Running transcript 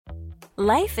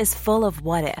Life is full of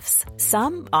what-ifs.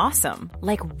 Some awesome,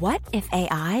 like what if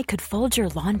AI could fold your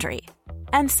laundry?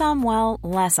 And some, well,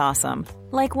 less awesome,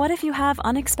 like what if you have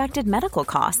unexpected medical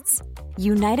costs?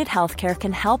 United Healthcare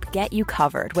can help get you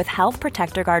covered with Health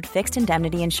Protector Guard fixed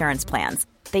indemnity insurance plans.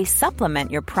 They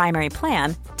supplement your primary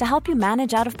plan to help you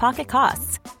manage out-of-pocket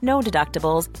costs. No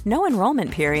deductibles, no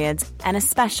enrollment periods, and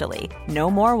especially no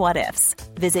more what-ifs.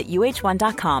 Visit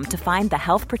uh1.com to find the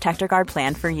Health Protector Guard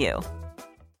plan for you.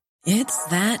 It's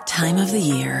that time of the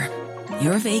year.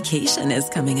 Your vacation is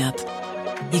coming up.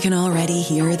 You can already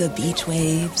hear the beach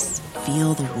waves,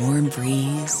 feel the warm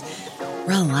breeze,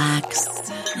 relax,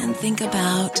 and think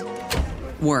about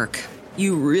work.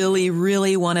 You really,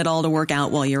 really want it all to work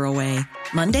out while you're away.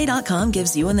 Monday.com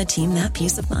gives you and the team that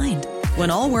peace of mind.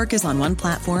 When all work is on one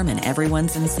platform and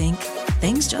everyone's in sync,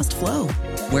 things just flow.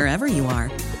 Wherever you are,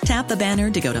 tap the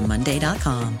banner to go to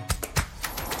Monday.com.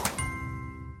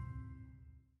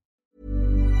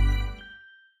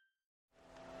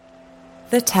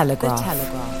 The Telegraph.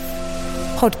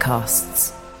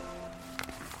 Podcasts.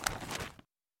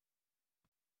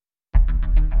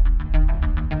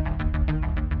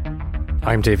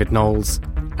 I'm David Knowles,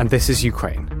 and this is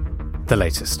Ukraine, the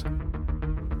latest.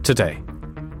 Today,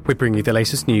 we bring you the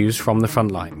latest news from the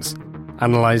front lines,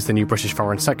 analyse the new British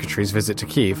Foreign Secretary's visit to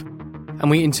Kyiv, and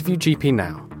we interview GP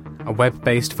Now, a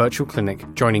web-based virtual clinic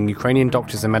joining Ukrainian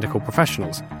doctors and medical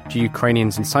professionals to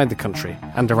Ukrainians inside the country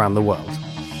and around the world.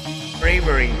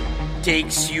 Bravery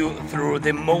takes you through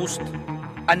the most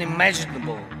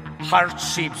unimaginable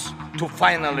hardships to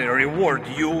finally reward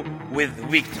you with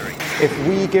victory. If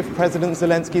we give President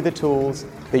Zelensky the tools,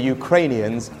 the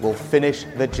Ukrainians will finish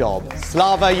the job.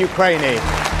 Slava Ukraini!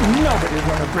 Nobody's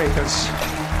gonna break us.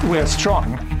 We're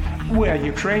strong. We're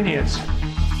Ukrainians.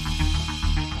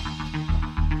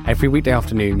 Every weekday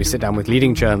afternoon, we sit down with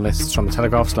leading journalists from the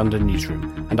Telegraph's London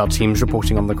newsroom and our teams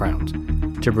reporting on the ground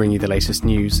to bring you the latest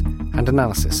news and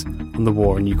analysis on the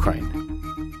war in Ukraine.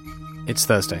 It's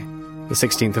Thursday, the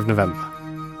 16th of November,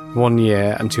 1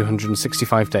 year and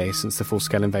 265 days since the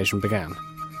full-scale invasion began.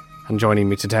 And joining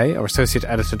me today are Associate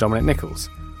Editor Dominic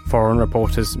Nichols, foreign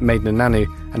reporters Maiden Nanu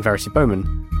and Verity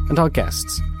Bowman, and our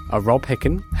guests are Rob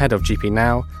Hicken, Head of GP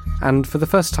Now, and for the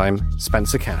first time,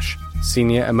 Spencer Cash,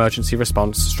 Senior Emergency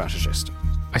Response Strategist.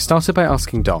 I started by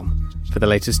asking Dom for the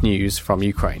latest news from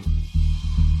Ukraine.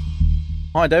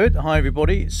 Hi David, hi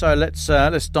everybody. So let's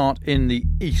start in the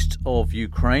east of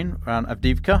Ukraine, around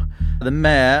Avdiivka. The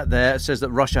mayor there says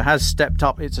that Russia has stepped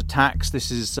up its attacks. This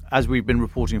is, as we've been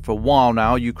reporting for a while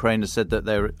now, Ukraine has said that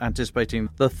they're anticipating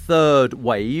the third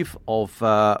wave of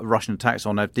Russian attacks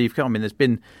on Avdiivka. I mean, there's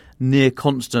been near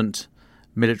constant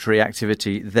military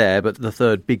activity there, but the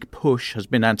third big push has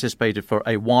been anticipated for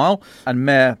a while. And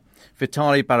Mayor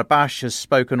Vitaly Barabash has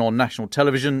spoken on national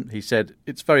television. He said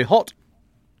it's very hot.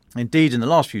 Indeed, in the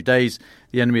last few days,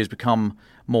 the enemy has become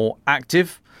more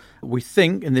active. We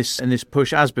think in this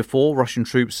push, as before, Russian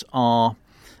troops are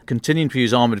continuing to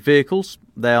use armoured vehicles.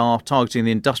 They are targeting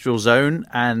the industrial zone,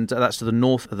 and that's to the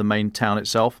north of the main town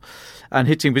itself, and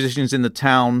hitting positions in the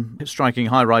town, striking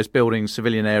high-rise buildings,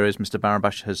 civilian areas, Mr.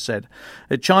 Barabash has said.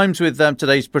 It chimes with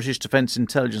today's British Defence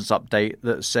Intelligence update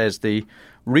that says the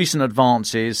recent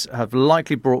advances have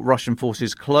likely brought Russian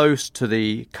forces close to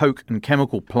the coke and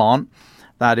chemical plant.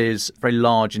 That is a very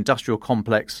large industrial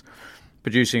complex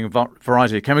producing a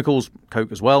variety of chemicals,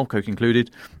 coke as well, coke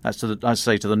included. That's to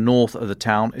the north of the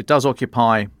town. It does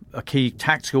occupy a key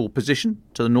tactical position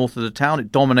to the north of the town.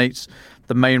 It dominates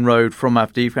the main road from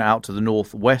Avdiivka out to the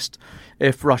northwest.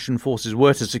 If Russian forces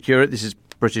were to secure it, this is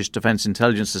British Defence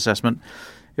Intelligence assessment,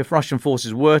 if Russian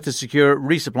forces were to secure it,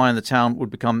 resupplying the town would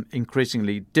become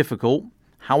increasingly difficult.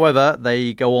 However,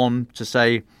 they go on to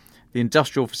say the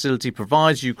industrial facility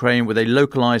provides Ukraine with a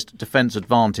localised defence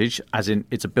advantage, as in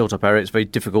it's a built-up area. It's very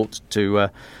difficult to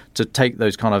take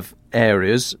those kind of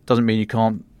areas. Doesn't mean you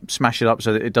can't smash it up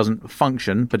so that it doesn't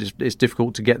function, but it's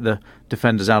difficult to get the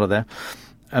defenders out of there.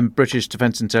 And British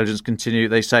Defence Intelligence continue.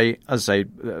 They say,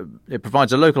 it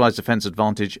provides a localised defence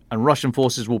advantage, and Russian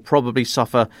forces will probably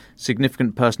suffer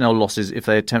significant personnel losses if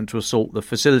they attempt to assault the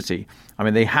facility. I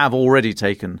mean, they have already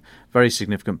taken very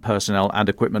significant personnel and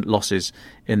equipment losses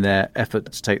in their effort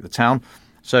to take the town.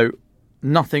 So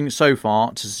nothing so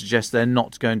far to suggest they're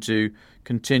not going to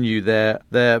continue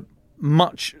their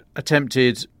much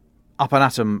attempted up and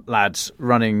atom lads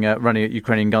running at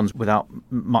Ukrainian guns without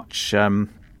much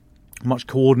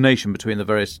coordination between the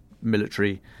various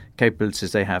military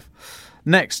capabilities they have.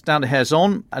 Next, down to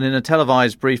Kherson, and in a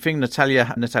televised briefing, Natalia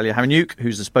Hamenyuk,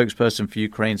 who's the spokesperson for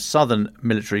Ukraine's Southern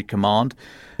Military Command,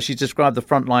 she described the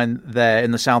front line there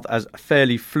in the south as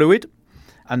fairly fluid,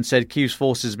 and said Kyiv's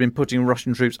forces have been putting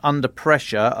Russian troops under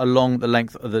pressure along the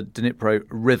length of the Dnipro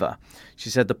River. She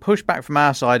said the pushback from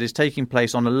our side is taking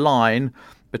place on a line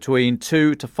between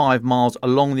 2 to 5 miles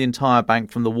along the entire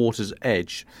bank from the water's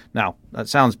edge. Now, that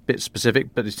sounds a bit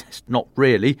specific, but it's not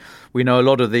really. We know a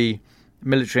lot of the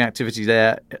military activity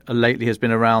there lately has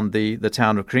been around the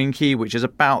town of Krinky, which is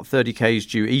about 30 k's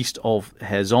due east of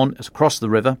Kherson. It's across the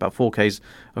river, about 4 k's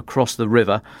across the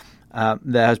river.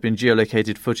 There has been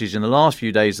geolocated footage in the last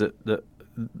few days that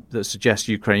suggests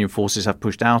Ukrainian forces have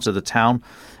pushed out of the town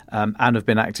and have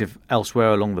been active elsewhere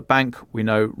along the bank. We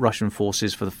know Russian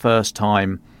forces for the first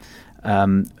time,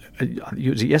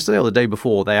 yesterday or the day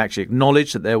before, they actually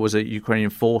acknowledged that there was a Ukrainian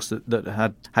force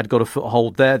that had got a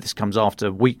foothold there. This comes after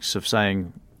weeks of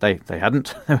saying they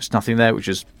hadn't. There was nothing there, which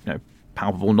is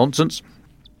palpable nonsense.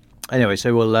 Anyway,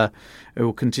 so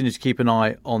we'll continue to keep an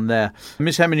eye on there.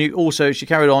 Ms. Hemenyuk also, she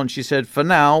carried on, she said, for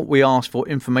now, we ask for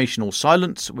informational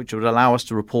silence, which would allow us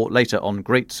to report later on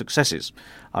great successes.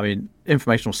 I mean,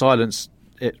 informational silence,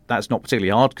 that's not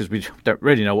particularly hard because we don't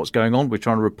really know what's going on. We're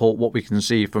trying to report what we can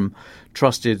see from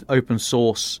trusted open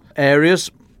source areas,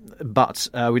 but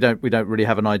we don't really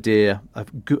have an idea,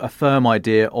 a firm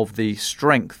idea of the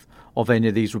strength of any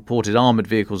of these reported armoured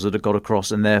vehicles that have got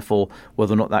across, and therefore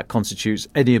whether or not that constitutes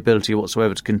any ability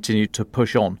whatsoever to continue to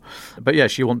push on. But yeah,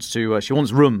 she wants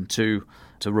room to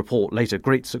report later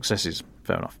great successes.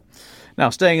 Fair enough. Now,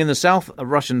 staying in the south, a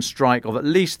Russian strike of at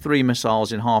least 3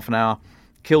 missiles in half an hour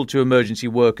killed 2 emergency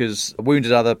workers,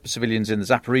 wounded other civilians in the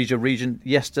Zaporizhia region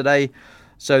yesterday.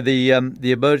 So the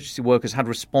emergency workers had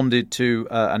responded to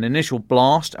an initial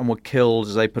blast and were killed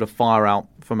as they put a fire out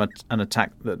from an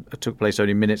attack that took place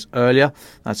only minutes earlier.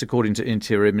 That's according to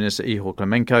Interior Minister Ihor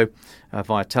Klemenko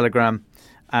via Telegram.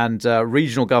 And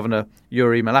Regional Governor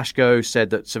Yuri Malashko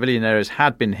said that civilian areas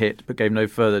had been hit, but gave no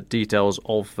further details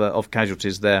of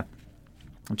casualties there.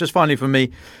 Just finally for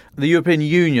me, the European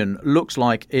Union looks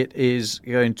like it is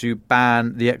going to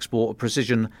ban the export of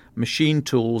precision machine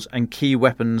tools and key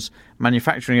weapons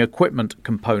manufacturing equipment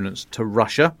components to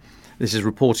Russia. This is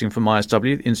reporting from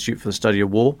ISW, the Institute for the Study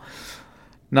of War.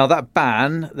 Now, that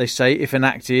ban, they say, if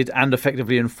enacted and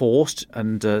effectively enforced,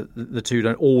 and the two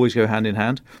don't always go hand in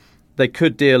hand, they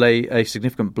could deal a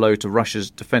significant blow to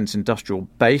Russia's defence industrial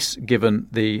base, given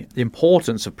the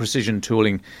importance of precision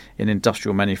tooling in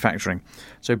industrial manufacturing.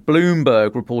 So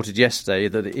Bloomberg reported yesterday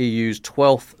that the EU's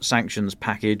 12th sanctions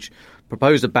package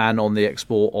proposed a ban on the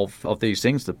export of these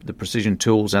things, the precision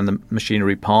tools and the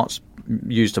machinery parts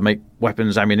used to make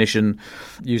weapons, ammunition,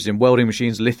 used in welding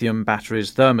machines, lithium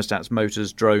batteries, thermostats,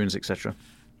 motors, drones, etc.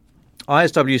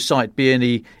 ISW site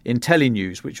BNE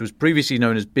IntelliNews, which was previously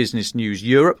known as Business News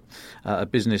Europe, a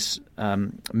business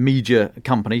media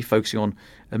company focusing on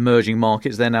emerging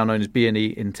markets. They're now known as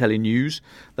BNE IntelliNews.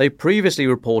 They previously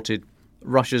reported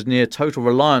Russia's near total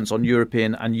reliance on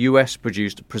European and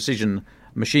US-produced precision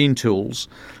machine tools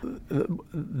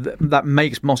that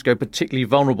makes Moscow particularly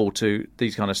vulnerable to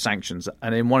these kind of sanctions.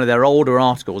 And in one of their older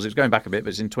articles, it's going back a bit, but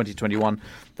it's in 2021,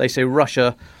 they say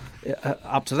Russia,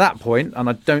 up to that point, and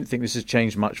I don't think this has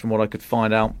changed much from what I could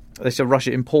find out, they said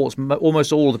Russia imports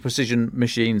almost all the precision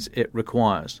machines it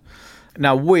requires.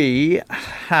 Now, we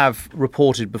have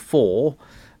reported before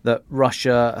that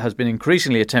Russia has been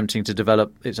increasingly attempting to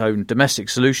develop its own domestic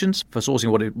solutions for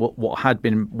sourcing what had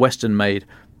been Western-made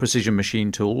precision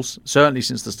machine tools, certainly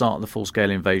since the start of the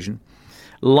full-scale invasion,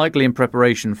 likely in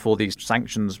preparation for these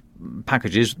sanctions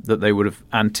packages that they would have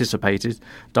anticipated,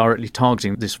 directly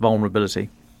targeting this vulnerability.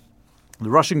 The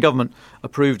Russian government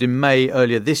approved in May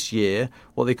earlier this year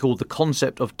what they called the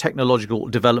concept of technological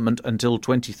development until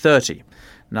 2030.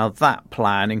 Now, that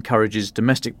plan encourages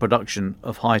domestic production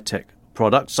of high-tech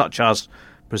products such as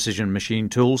precision machine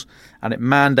tools, and it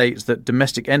mandates that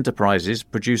domestic enterprises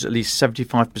produce at least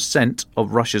 75%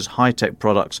 of Russia's high-tech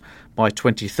products by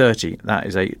 2030. That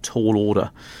is a tall order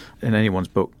in anyone's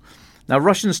book. Now,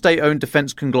 Russian state-owned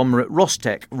defence conglomerate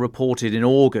Rostec reported in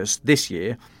August this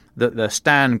year that the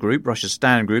Stan Group, Russia's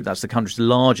Stan Group, that's the country's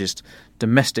largest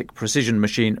domestic precision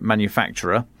machine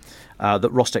manufacturer, that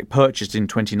Rostec purchased in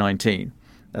 2019.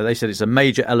 They said it's a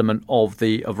major element of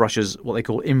Russia's what they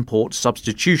call import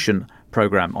substitution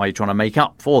program, i.e. trying to make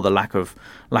up for the lack of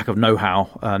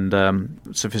know-how and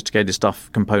sophisticated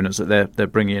components that they're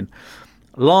bringing in.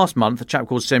 Last month, a chap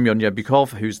called Semyon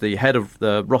Yabukov, who's the head of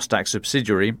the Rostec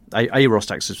subsidiary, a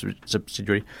Rostec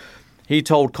subsidiary, he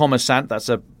told Kommersant, that's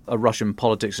a Russian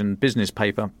politics and business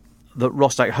paper, that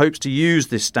Rostec hopes to use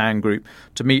this Stan Group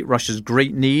to meet Russia's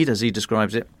great need, as he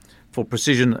describes it, for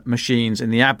precision machines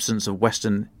in the absence of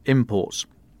Western imports.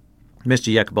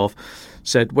 Mr. Yakubov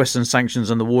said Western sanctions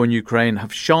and the war in Ukraine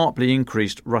have sharply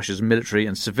increased Russia's military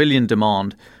and civilian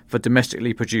demand for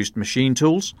domestically produced machine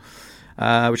tools,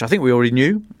 which I think we already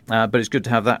knew, but it's good to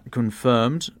have that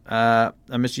confirmed. And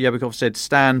Mr. Yakubov said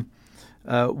Stan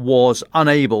was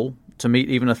unable to meet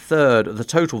even a third of the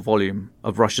total volume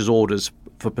of Russia's orders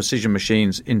for precision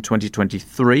machines in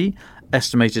 2023,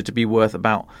 estimated to be worth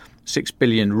about 6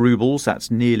 billion rubles,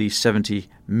 that's nearly $70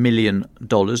 million.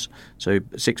 So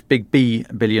 6 big B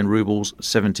billion rubles,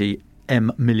 $70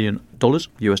 million,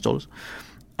 US dollars.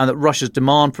 And that Russia's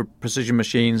demand for precision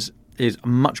machines is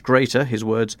much greater, his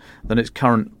words, than its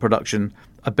current production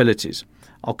abilities.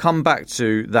 I'll come back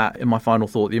to that in my final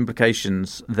thought, the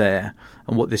implications there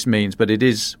and what this means. But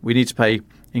we need to pay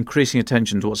increasing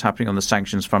attention to what's happening on the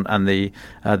sanctions front and the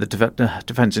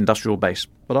defence industrial base.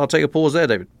 But I'll take a pause there,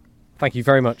 David. Thank you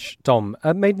very much, Dom.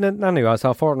 Maiden Nanu, as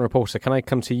our foreign reporter, can I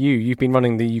come to you? You've been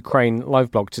running the Ukraine live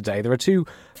blog today. There are two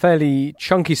fairly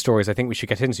chunky stories I think we should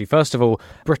get into. First of all,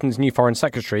 Britain's new foreign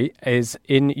secretary is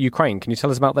in Ukraine. Can you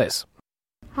tell us about this?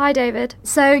 Hi, David.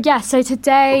 So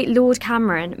today Lord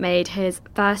Cameron made his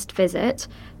first visit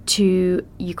to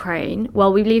Ukraine.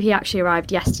 Well, we believe he actually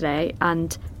arrived yesterday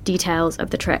and details of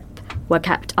the trip were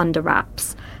kept under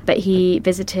wraps. But he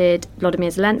visited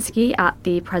Volodymyr Zelensky at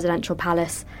the presidential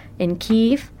palace in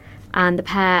Kyiv, and the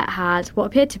pair had what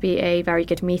appeared to be a very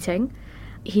good meeting.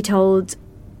 He told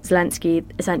Zelensky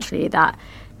essentially that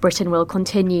Britain will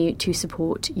continue to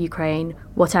support Ukraine,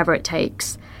 whatever it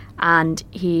takes. And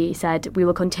he said, we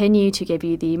will continue to give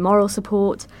you the moral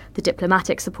support, the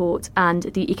diplomatic support, and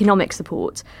the economic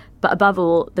support, but above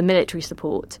all, the military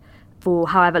support for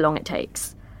however long it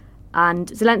takes. And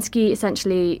Zelensky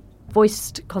essentially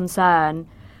voiced concern,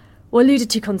 or alluded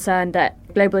to concern, that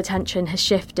global attention has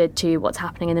shifted to what's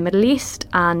happening in the Middle East.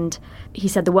 And he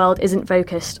said the world isn't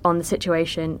focused on the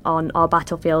situation on our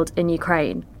battlefield in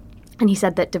Ukraine. And he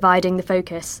said that dividing the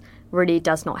focus really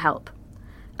does not help.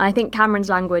 And I think Cameron's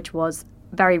language was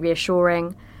very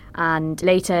reassuring. And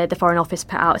later, the Foreign Office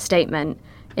put out a statement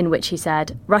in which he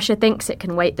said, Russia thinks it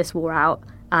can wait this war out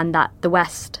and that the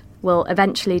West will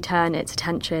eventually turn its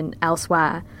attention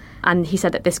elsewhere. And he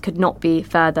said that this could not be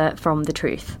further from the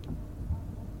truth.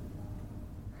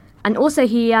 And also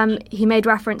he made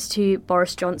reference to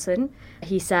Boris Johnson.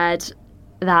 He said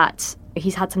that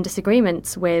he's had some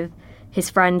disagreements with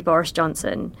his friend Boris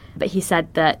Johnson, but he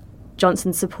said that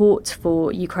Johnson's support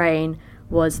for Ukraine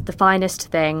was the finest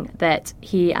thing that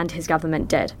he and his government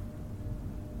did.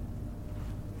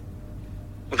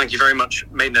 Well, thank you very much,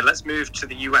 Maiden. Let's move to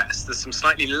the US. There's some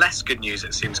slightly less good news,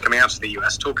 it seems, coming out of the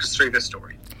US. Talk us through this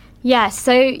story. Yes,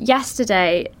 so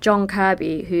yesterday, John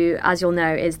Kirby, who, as you'll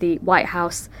know, is the White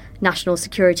House national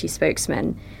security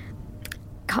spokesman,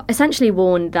 essentially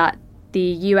warned that the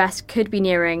US could be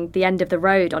nearing the end of the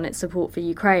road on its support for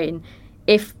Ukraine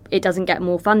if it doesn't get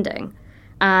more funding.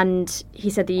 And he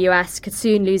said the US could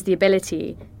soon lose the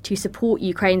ability to support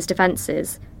Ukraine's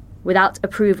defences without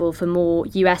approval for more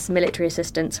US military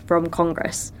assistance from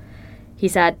Congress. He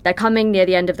said they're coming near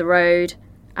the end of the road,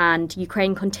 and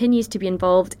Ukraine continues to be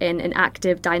involved in an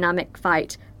active, dynamic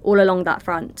fight all along that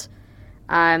front.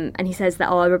 And he says that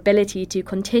our ability to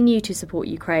continue to support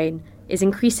Ukraine is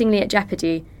increasingly at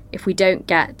jeopardy if we don't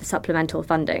get the supplemental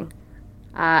funding.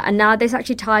 And now this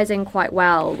actually ties in quite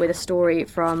well with a story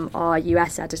from our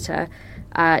US editor,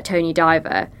 Tony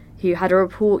Diver, who had a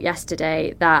report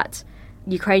yesterday that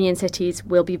Ukrainian cities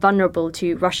will be vulnerable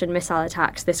to Russian missile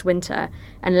attacks this winter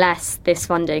unless this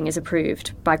funding is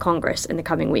approved by Congress in the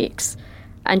coming weeks.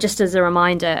 And just as a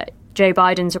reminder, Joe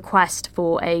Biden's request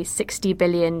for a $60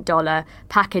 billion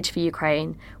package for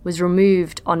Ukraine was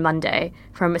removed on Monday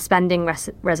from a spending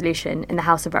resolution in the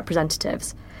House of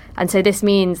Representatives. And so this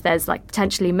means there's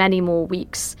potentially many more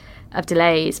weeks of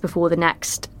delays before the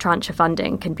next tranche of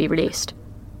funding can be released.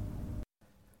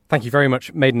 Thank you very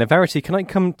much, Maiden. Verity, can I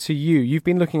come to you? You've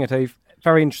been looking at a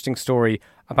very interesting story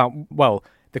about, well,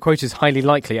 the quote is highly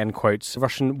likely, end quotes,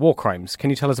 Russian war crimes. Can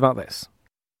you tell us about this?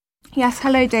 Yes,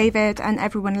 hello, David, and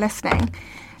everyone listening.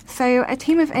 So, a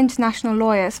team of international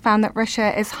lawyers found that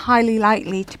Russia is highly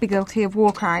likely to be guilty of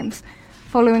war crimes,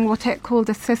 following what it called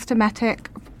a systematic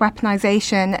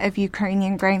weaponization of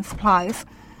Ukrainian grain supplies.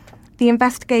 The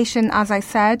investigation, as I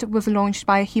said, was launched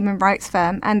by a human rights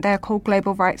firm, and they're called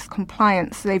Global Rights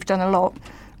Compliance. They've done a lot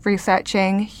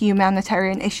researching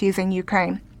humanitarian issues in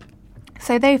Ukraine.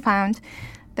 So they found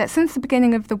that since the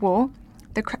beginning of the war,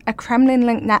 a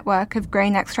Kremlin-linked network of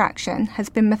grain extraction has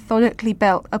been methodically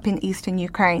built up in eastern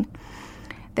Ukraine.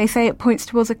 They say it points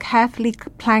towards a carefully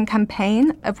planned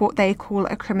campaign of what they call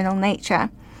a criminal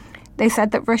nature. They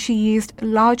said that Russia used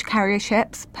large carrier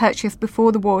ships purchased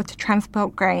before the war to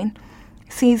transport grain,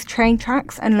 seized train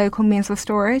tracks and local means of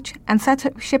storage, and set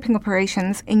up shipping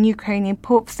operations in Ukrainian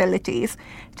port facilities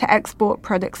to export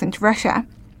products into Russia.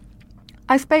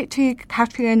 I spoke to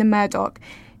Katriona Murdoch,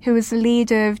 who is the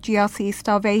lead of GRC's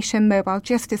Starvation Mobile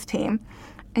Justice Team,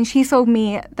 and she told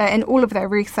me that in all of their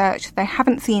research, they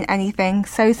haven't seen anything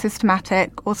so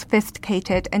systematic or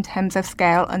sophisticated in terms of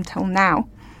scale until now.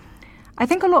 I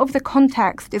think a lot of the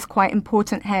context is quite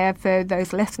important here for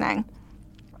those listening.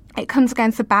 It comes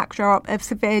against the backdrop of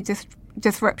severe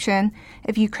disruption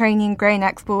of Ukrainian grain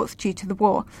exports due to the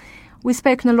war. We've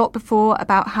spoken a lot before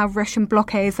about how Russian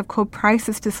blockades have caused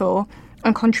prices to soar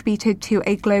and contributed to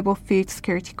a global food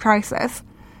security crisis.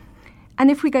 And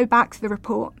if we go back to the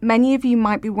report, many of you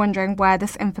might be wondering where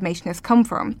this information has come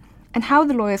from and how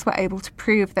the lawyers were able to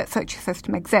prove that such a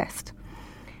system exists.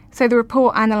 So the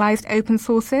report analysed open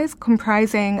sources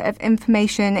comprising of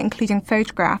information including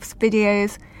photographs,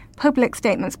 videos, public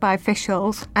statements by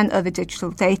officials and other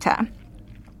digital data.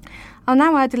 I'll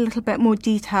now add a little bit more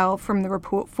detail from the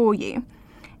report for you.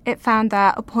 It found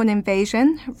that upon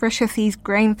invasion, Russia seized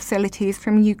grain facilities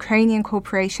from Ukrainian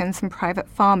corporations and private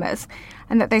farmers,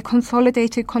 and that they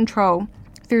consolidated control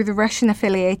through the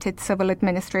Russian-affiliated civil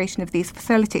administration of these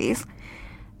facilities.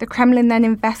 The Kremlin then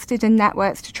invested in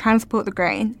networks to transport the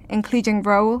grain, including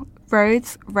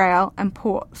roads, rail and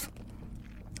ports.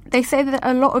 They say that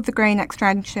a lot of the grain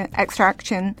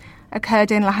extraction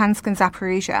occurred in Luhansk and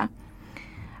Zaporizhia.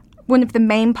 One of the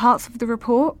main parts of the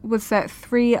report was that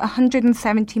 3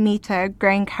 170-metre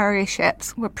grain carrier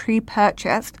ships were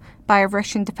pre-purchased by a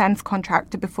Russian defence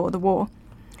contractor before the war.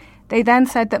 They then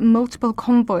said that multiple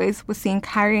convoys were seen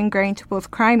carrying grain towards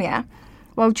Crimea,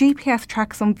 while GPS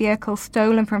trackers on vehicles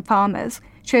stolen from farmers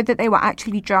showed that they were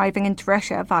actually driving into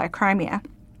Russia via Crimea.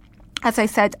 As I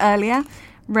said earlier,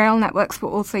 rail networks were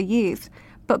also used,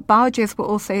 but barges were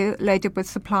also loaded with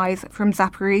supplies from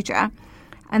Zaporizhia,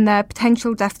 and their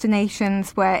potential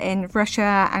destinations were in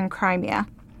Russia and Crimea.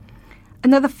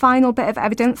 Another final bit of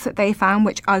evidence that they found,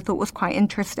 which I thought was quite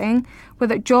interesting, were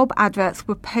that job adverts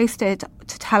were posted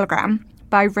to Telegram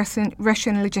by Russian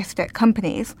logistic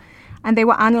companies, and they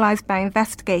were analysed by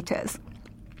investigators.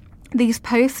 These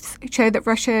posts show that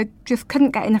Russia just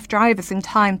couldn't get enough drivers in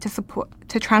time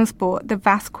to transport the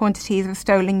vast quantities of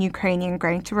stolen Ukrainian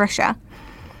grain to Russia.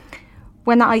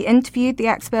 When I interviewed the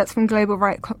experts from Global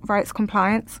Rights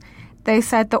Compliance, they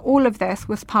said that all of this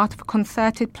was part of a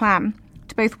concerted plan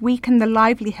to both weaken the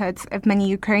livelihoods of many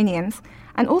Ukrainians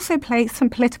and also place some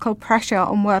political pressure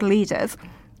on world leaders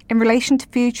in relation to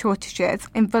food shortages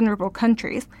in vulnerable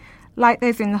countries, like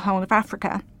those in the whole of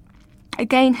Africa.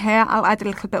 Again, here I'll add a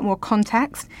little bit more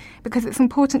context because it's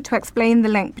important to explain the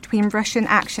link between Russian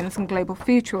actions and global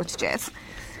food shortages.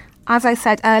 As I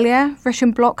said earlier,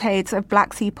 Russian blockades of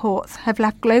Black Sea ports have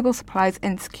left global supplies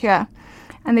insecure,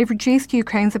 and they've reduced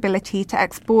Ukraine's ability to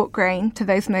export grain to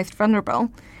those most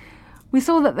vulnerable. We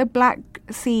saw that the Black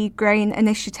Sea Grain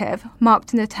Initiative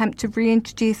marked an attempt to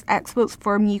reintroduce exports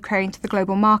from Ukraine to the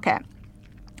global market.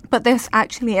 But this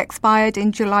actually expired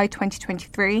in July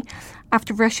 2023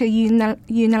 after Russia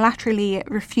unilaterally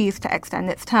refused to extend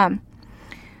its term.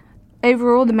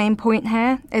 Overall, the main point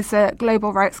here is that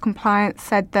Global Rights Compliance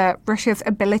said that Russia's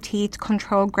ability to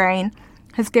control grain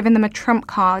has given them a trump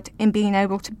card in being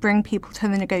able to bring people to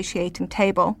the negotiating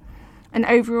table. And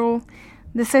overall,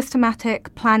 the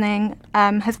systematic planning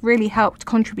has really helped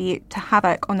contribute to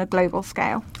havoc on a global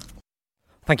scale.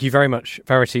 Thank you very much,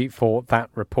 Verity, for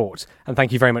that report. And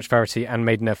thank you very much, Verity and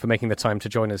Maidner, for making the time to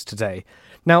join us today.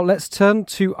 Now, let's turn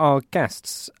to our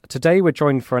guests. Today, we're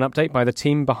joined for an update by the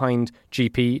team behind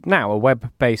GP Now, a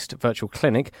web-based virtual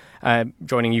clinic,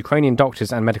 joining Ukrainian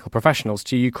doctors and medical professionals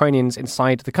to Ukrainians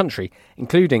inside the country,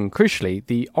 including, crucially,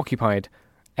 the occupied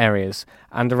areas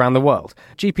and around the world.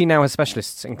 GP Now has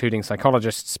specialists including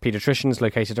psychologists, paediatricians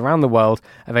located around the world,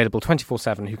 available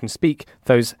 24/7 who can speak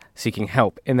those seeking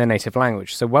help in their native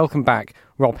language. So welcome back,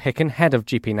 Rob Hicken, head of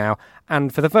GP Now,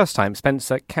 and for the first time,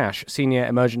 Spencer Cash, senior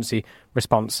emergency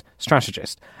response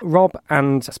strategist. Rob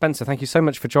and Spencer, thank you so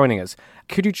much for joining us.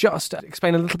 Could you just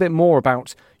explain a little bit more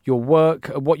about your work,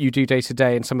 what you do day to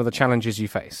day, and some of the challenges you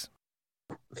face?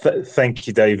 Thank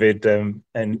you, David,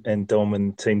 and Dom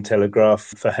and Team Telegraph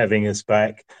for having us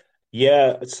back.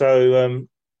 Yeah, so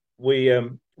we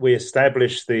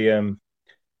established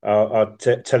our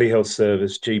telehealth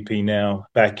service GP Now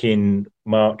back in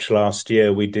March last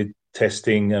year. We did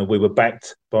testing. We were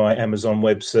backed by Amazon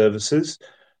Web Services,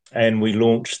 and we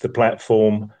launched the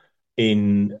platform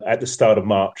at the start of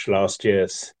March last year.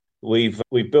 We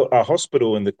built our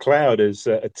hospital in the cloud as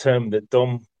a term that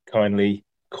Dom kindly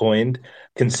coined,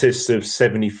 consists of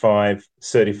 75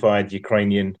 certified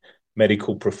Ukrainian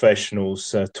medical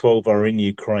professionals. 12 are in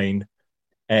Ukraine,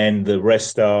 and the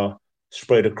rest are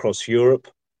spread across Europe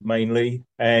mainly,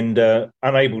 and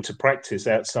unable to practice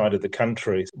outside of the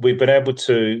country. We've been able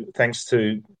to, thanks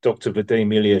to Dr.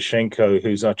 Vadim Ilyashenko,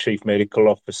 who's our chief medical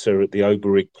officer at the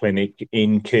Oberig Clinic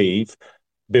in Kyiv,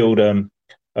 build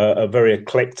a very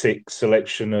eclectic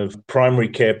selection of primary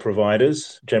care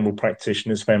providers, general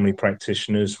practitioners, family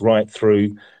practitioners, right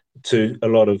through to a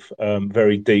lot of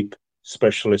very deep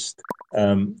specialist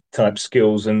type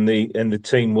skills, and the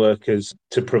team workers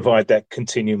to provide that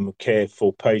continuum of care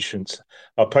for patients.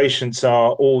 Our patients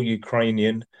are all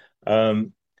Ukrainian.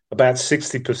 About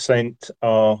 60%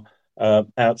 are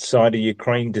outside of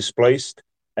Ukraine displaced,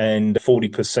 and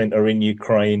 40% are in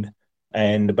Ukraine,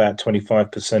 and about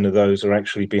 25% of those are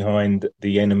actually behind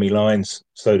the enemy lines,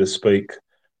 so to speak.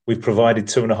 We've provided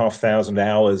 2,500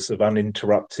 hours of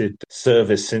uninterrupted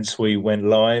service since we went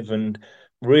live, and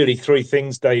really three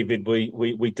things, David,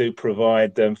 we do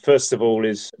provide. First of all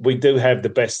is we do have the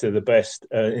best of the best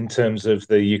in terms of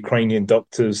the Ukrainian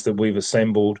doctors that we've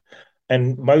assembled,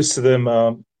 and most of them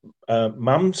are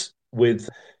mums with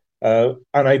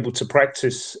unable to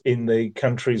practice in the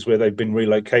countries where they've been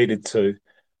relocated to,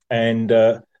 and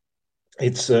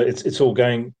it's all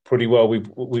going pretty well.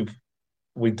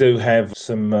 We do have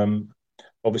some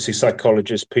obviously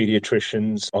psychologists,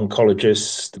 pediatricians,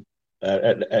 oncologists,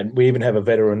 and we even have a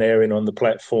veterinarian on the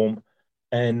platform,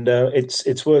 and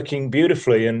it's working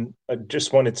beautifully. And I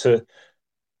just wanted to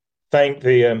thank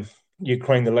the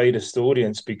Ukraine the Latest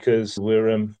audience, because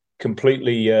we're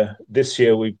completely this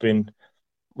year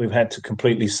we've had to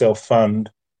completely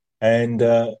self-fund, and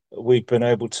we've been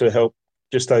able to help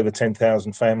just over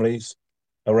 10,000 families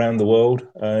around the world,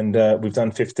 and we've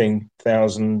done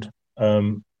 15,000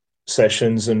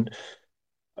 sessions. And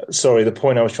sorry, the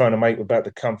point I was trying to make about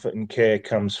the comfort and care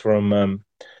comes from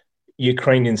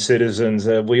Ukrainian citizens.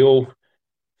 We all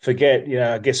forget,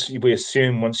 I guess we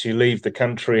assume once you leave the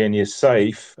country and you're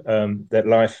safe, that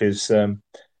life is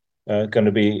going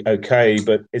to be okay,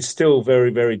 but it's still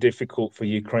very, very difficult for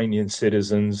Ukrainian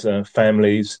citizens,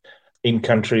 families in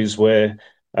countries where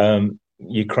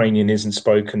Ukrainian isn't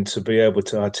spoken, to be able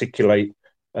to articulate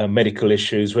medical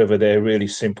issues, whether they're really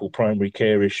simple primary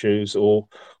care issues or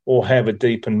have a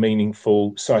deep and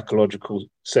meaningful psychological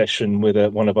session with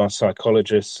one of our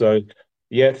psychologists. So,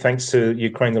 yeah, thanks to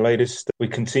Ukraine the Latest, we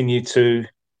continue to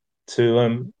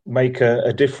make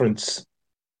a difference.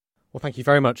 Well, thank you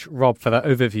very much, Rob, for that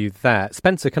overview there.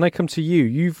 Spencer, can I come to you?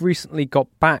 You've recently got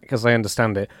back, as I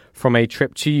understand it, from a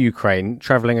trip to Ukraine,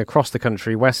 travelling across the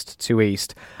country, west to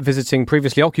east, visiting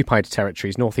previously occupied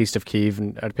territories, northeast of Kyiv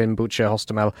and Irpin, Bucha,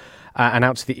 Hostomel, and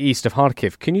out to the east of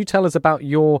Kharkiv. Can you tell us about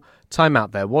your time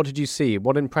out there? What did you see?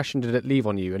 What impression did it leave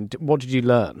on you? And what did you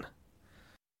learn?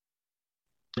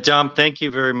 Dom, thank you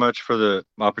very much for the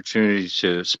opportunity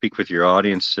to speak with your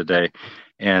audience today.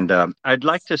 And I'd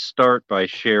like to start by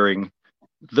sharing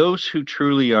those who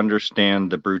truly understand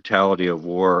the brutality of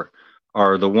war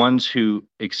are the ones who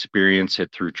experience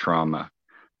it through trauma.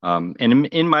 And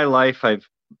in my life, I've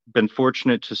been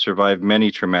fortunate to survive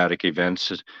many traumatic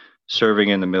events, serving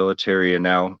in the military and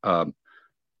now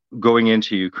going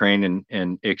into Ukraine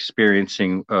and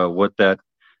experiencing what that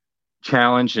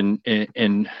challenge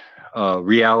and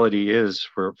reality is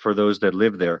for those that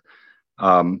live there.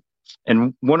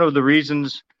 And one of the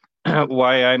reasons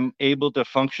why I'm able to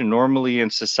function normally in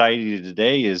society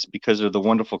today is because of the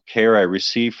wonderful care I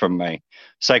receive from my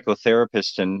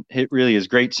psychotherapist, and it really is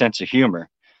great sense of humor.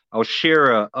 I'll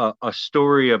share a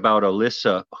story about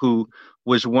Alyssa, who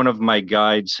was one of my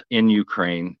guides in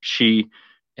Ukraine. She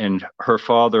and her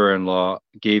father-in-law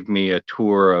gave me a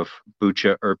tour of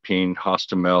Bucha, Irpin,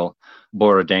 Hostomel,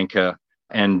 Borodenka,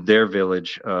 and their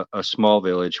village, a small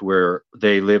village where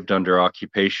they lived under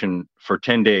occupation for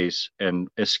 10 days and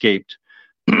escaped.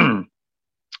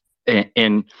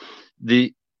 and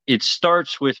it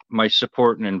starts with my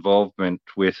support and involvement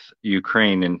with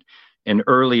Ukraine. And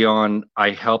early on, I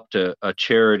helped a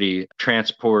charity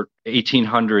transport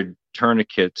 1,800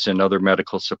 tourniquets and other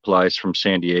medical supplies from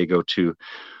San Diego to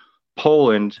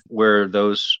Poland, where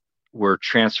those were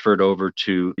transferred over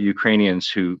to Ukrainians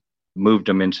who moved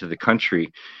them into the country.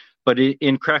 But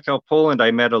in Krakow, Poland,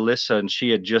 I met Alyssa, and she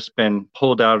had just been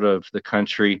pulled out of the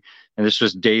country. And this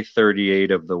was day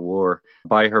 38 of the war,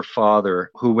 by her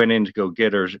father, who went in to go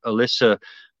get her. Alyssa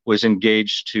was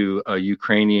engaged to a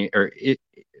Ukrainian,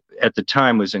 at the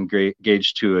time was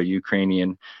engaged to a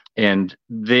Ukrainian. And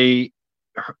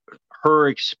her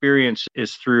experience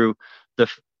is through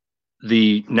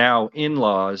the now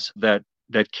in-laws that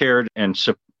cared and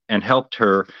helped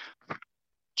her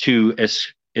to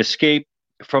escape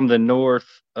from the north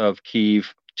of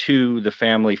Kiev to the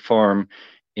family farm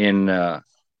in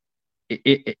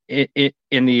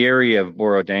in the area of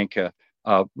Borodenka,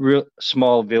 a real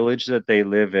small village that they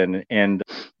live in. And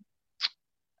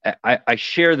I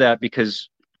share that because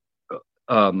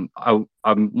I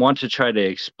want to try to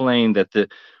explain that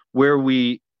where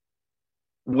we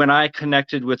when I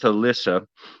connected with Alyssa,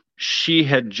 she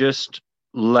had just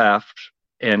left,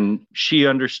 and she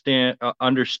understood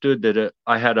that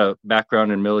I had a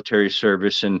background in military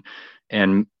service and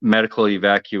medical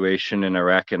evacuation in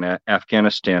Iraq and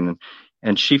Afghanistan,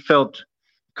 and she felt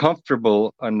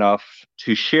comfortable enough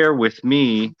to share with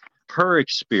me her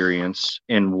experience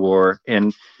in war.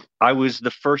 And I was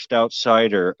the first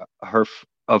outsider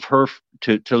of her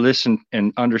to listen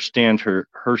and understand her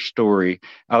story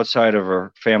outside of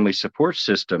her family support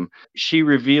system. She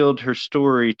revealed her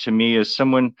story to me as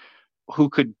someone who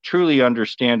could truly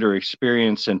understand her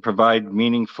experience and provide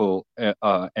meaningful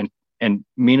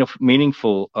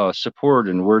support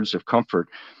and words of comfort.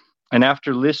 And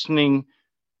after listening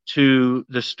to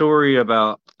the story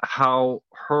about how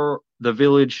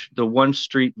the one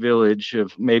street village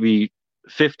of maybe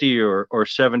 50 or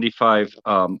 75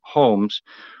 homes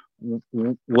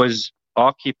was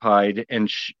occupied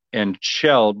and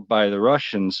shelled by the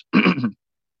Russians,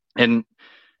 and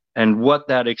what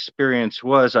that experience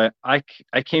was, I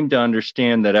came to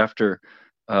understand that after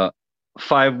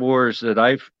 5 wars that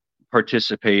I've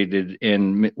participated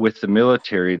in with the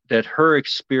military, that her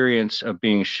experience of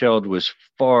being shelled was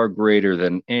far greater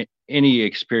than any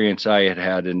experience I had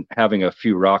had in having a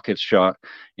few rockets shot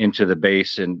into the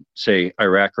base in, say,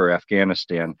 Iraq or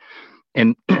Afghanistan.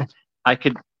 And I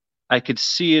could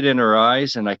see it in her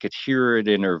eyes, and I could hear it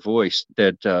in her voice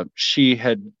that she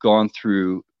had gone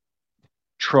through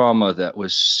trauma that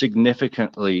was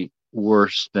significantly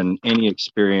worse than any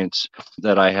experience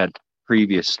that I had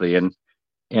previously. And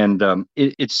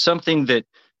it's something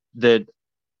that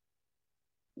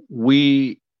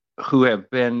we who have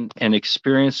been and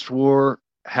experienced war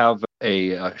have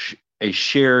a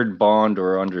shared bond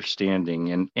or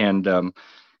understanding. And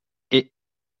it,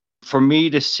 for me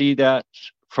to see that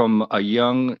from a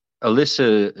young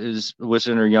Alyssa was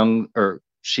in her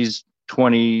she's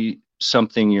 20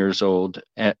 something years old,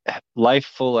 life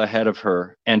full ahead of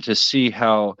her, and to see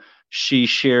how she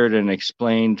shared and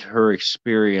explained her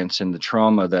experience and the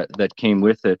trauma that came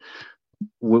with it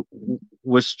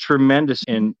was tremendous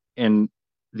in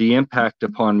the impact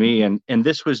upon me. And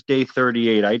this was day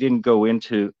 38. I didn't go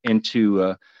into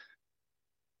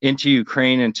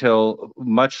Ukraine until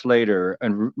much later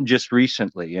and just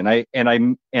recently. And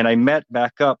I met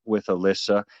back up with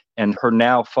Alyssa and her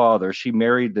now father. She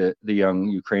married the young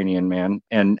Ukrainian man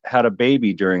and had a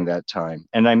baby during that time.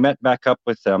 And I met back up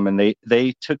with them, and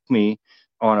they took me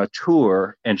on a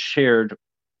tour and shared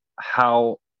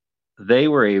how they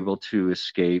were able to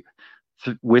escape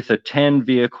with a 10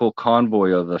 vehicle convoy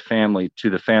of the family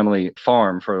to the family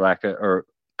farm, or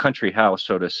country house,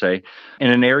 so to say,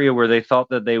 in an area where they thought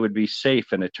that they would be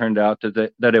safe. And it turned out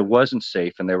that it wasn't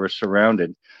safe, and they were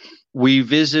surrounded. We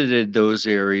visited those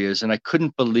areas, and I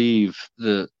couldn't believe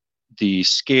the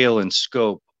scale and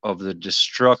scope of the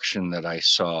destruction that I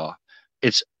saw.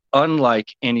 It's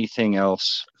unlike anything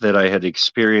else that I had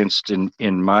experienced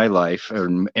in my life or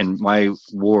in my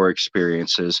war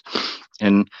experiences.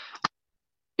 And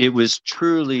it was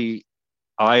truly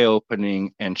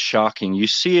eye-opening and shocking. You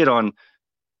see it on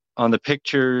the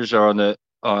pictures or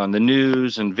on the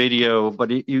news and video,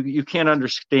 but you can't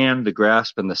understand the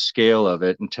grasp and the scale of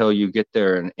it until you get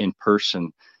there in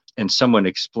person and someone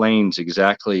explains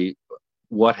exactly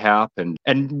what happened.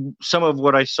 And some of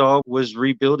what I saw was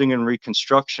rebuilding and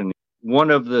reconstruction.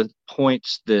 One of the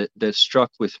points that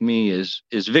struck with me is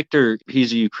Victor.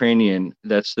 He's a Ukrainian.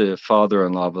 That's the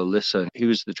father-in-law of Alyssa. He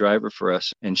was the driver for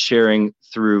us, and sharing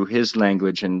through his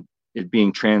language and it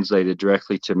being translated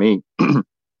directly to me.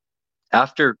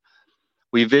 After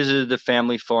we visited the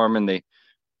family farm, and they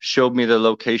showed me the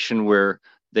location where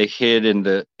they hid in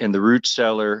the root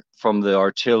cellar from the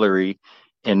artillery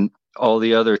and all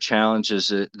the other challenges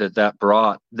that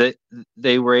brought, that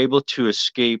they were able to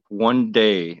escape one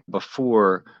day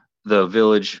before the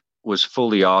village was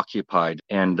fully occupied.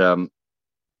 And I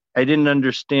didn't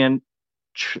understand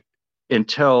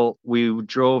until we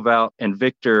drove out, and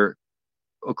Victor,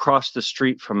 across the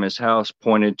street from his house,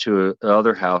 pointed to the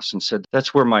other house and said,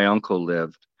 "That's where my uncle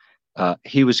lived.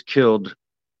 He was killed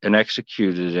and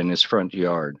executed in his front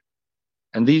yard."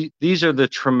 And these are the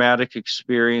traumatic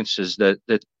experiences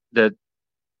that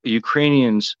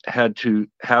Ukrainians had to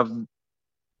have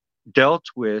dealt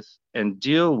with and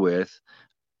deal with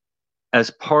as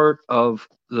part of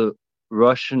the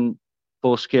Russian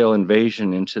full-scale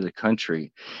invasion into the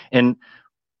country. And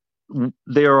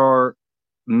there are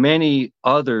many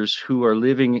others who are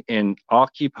living in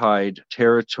occupied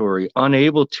territory,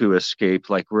 unable to escape,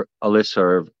 like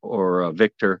Alyssa or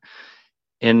Victor.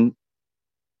 And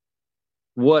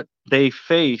what they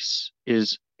face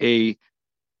is a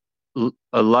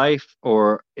life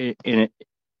or a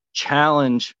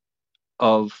challenge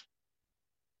of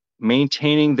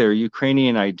maintaining their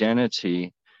Ukrainian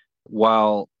identity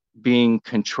while being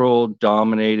controlled,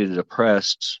 dominated,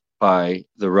 oppressed by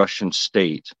the Russian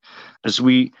state. As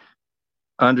we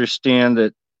understand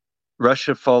that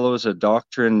Russia follows a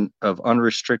doctrine of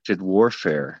unrestricted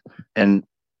warfare, and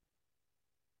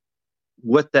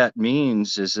what that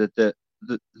means is that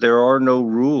there are no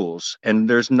rules and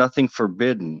there's nothing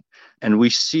forbidden. And we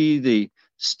see the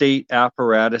state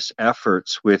apparatus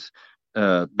efforts with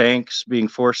banks being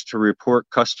forced to report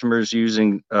customers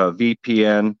using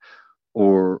VPN,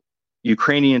 or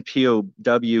Ukrainian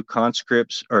POW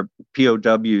conscripts or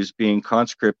POWs being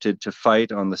conscripted to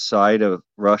fight on the side of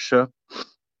Russia.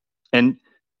 And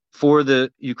for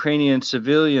the Ukrainian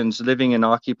civilians living in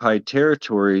occupied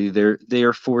territory, they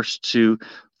are forced to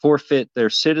forfeit their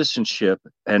citizenship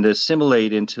and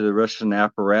assimilate into the Russian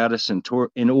apparatus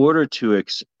in order to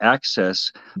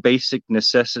access basic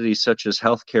necessities such as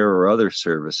healthcare or other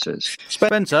services.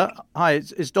 Spencer, hi,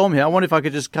 it's Dom here. I wonder if I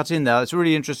could just cut in there. It's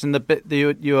really interesting, the bit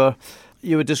that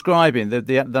you were describing,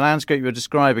 the landscape you were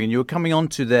describing, and you were coming on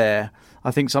to there, I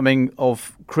think, something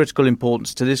of critical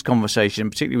importance to this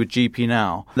conversation, particularly with GP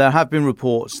Now. There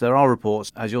are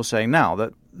reports, as you're saying now,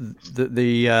 that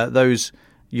those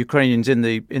Ukrainians in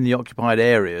the occupied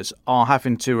areas are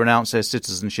having to renounce their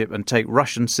citizenship and take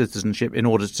Russian citizenship in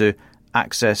order to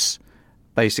access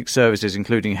basic services,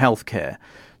 including healthcare.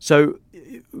 So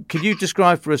could you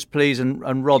describe for us, please,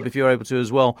 and Rob, if you're able to as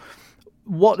well,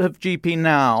 what have GP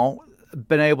Now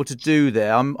been able to do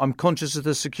there? I'm conscious of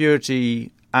the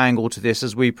security angle to this,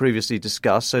 as we previously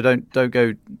discussed, so don't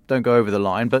go over the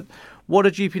line. But what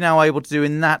are GP Now able to do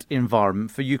in that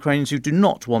environment for Ukrainians who do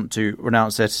not want to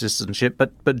renounce their citizenship,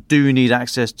 but do need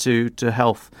access to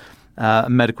health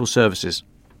and medical services?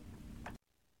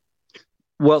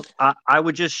 Well, I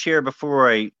would just share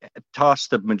before I toss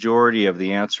the majority of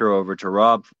the answer over to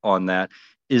Rob on that,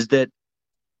 is that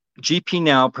GP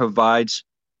Now provides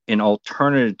an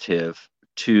alternative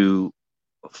to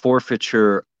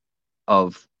forfeiture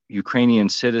of Ukrainian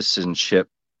citizenship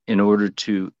in order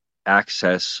to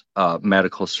access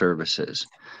medical services.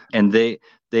 And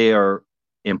they are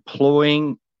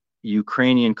employing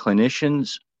Ukrainian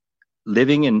clinicians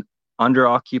living under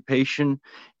occupation,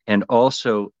 and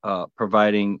also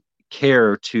providing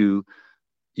care to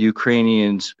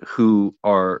Ukrainians who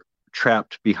are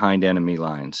trapped behind enemy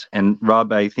lines. And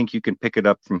Rob, I think you can pick it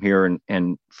up from here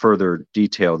and further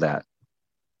detail that.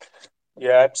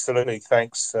 Yeah, absolutely.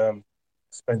 Thanks,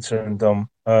 Spencer and Dom.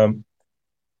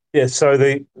 So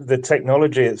the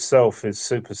technology itself is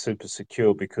super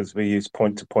secure because we use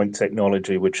point-to-point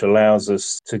technology, which allows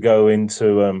us to go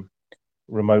into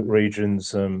remote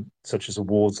regions such as a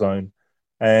war zone,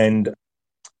 and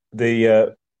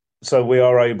so we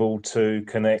are able to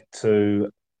connect to.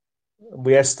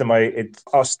 We estimate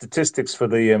our statistics for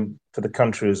the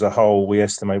country as a whole. We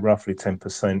estimate roughly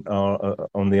 10% are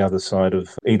on the other side of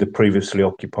either previously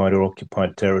occupied or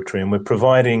occupied territory, and we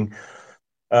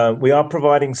are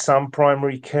providing some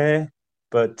primary care,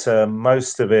 but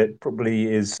most of it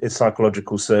probably is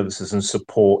psychological services and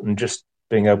support, and just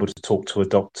being able to talk to a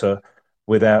doctor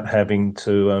without having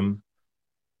to.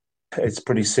 It's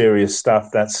pretty serious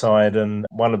stuff, that side. And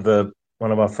one of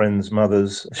our friends'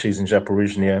 mothers, she's in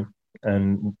Zaporizhzhia,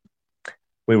 and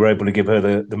we were able to give her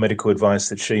the medical advice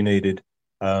that she needed,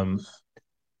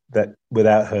 that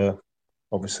without her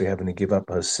obviously having to give up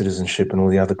her citizenship and all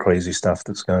the other crazy stuff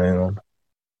that's going on.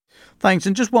 Thanks.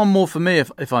 And just one more for me,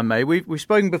 if I may. We've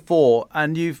spoken before,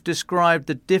 and you've described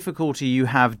the difficulty you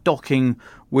have docking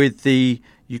with the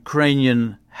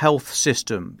Ukrainian health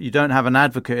system. You don't have an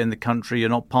advocate in the country. You're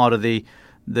not part of the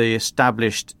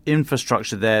established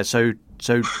infrastructure there. So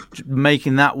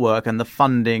making that work, and the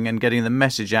funding and getting the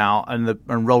message out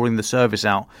and rolling the service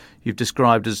out, you've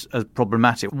described as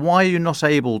problematic. Why are you not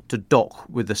able to dock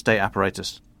with the state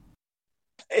apparatus?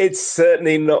 It's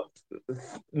certainly not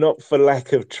for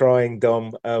lack of trying,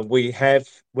 Dom.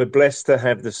 We're blessed to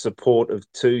have the support of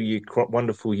two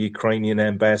wonderful Ukrainian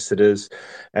ambassadors,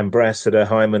 Ambassador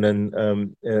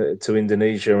Hyman to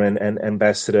Indonesia, and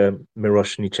Ambassador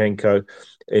Miroshnichenko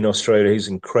in Australia. He's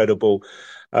incredible.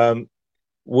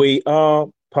 We are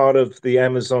part of the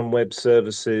Amazon Web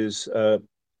Services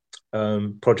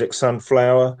Project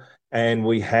Sunflower and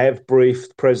we have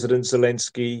briefed President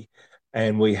Zelensky,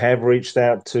 and we have reached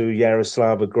out to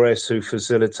Yaroslav Agress, who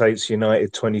facilitates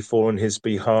United 24 on his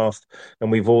behalf, and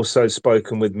we've also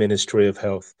spoken with Ministry of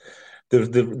Health.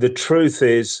 The truth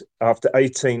is, after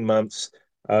 18 months,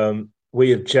 we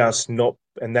have just not,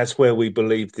 and that's where we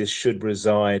believe this should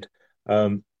reside.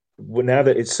 Now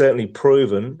that it's certainly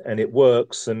proven and it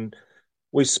works, and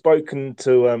we've spoken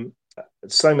to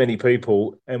so many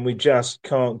people, and we just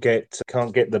can't get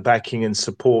the backing and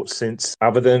support since,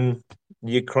 other than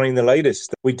Ukraine, the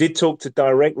latest. We did talk to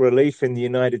Direct Relief in the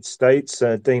United States,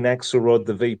 Dean Axelrod,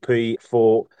 the VP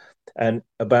and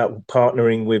about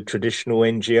partnering with traditional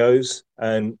NGOs,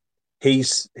 and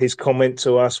his comment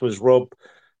to us was, Rob,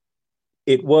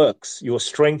 it works. Your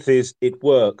strength is it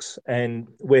works, and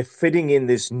we're fitting in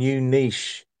this new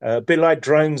niche, a bit like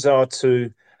drones are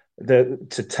to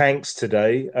tanks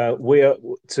today. We are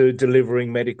to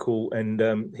delivering medical and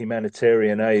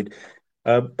humanitarian aid.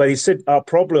 But he said our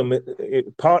problem,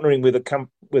 partnering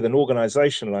with an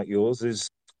organisation like yours, is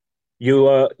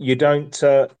you're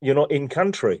not in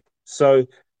country. So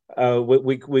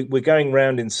we're going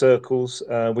round in circles.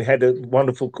 We had a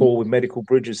wonderful call with Medical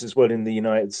Bridges as well in the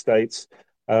United States.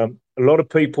 A lot of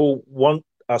people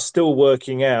are still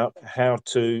working out how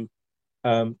to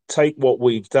take what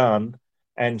we've done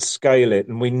and scale it.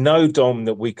 And we know, Dom,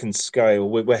 that we can scale.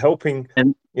 We're helping.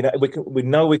 And we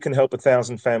know we can help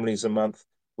 1,000 families a month.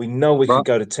 We know we can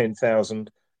go to 10,000,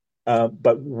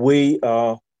 but we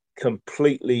are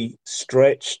completely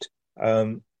stretched.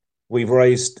 We've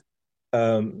raised.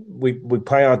 We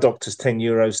pay our doctors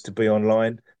 €10 to be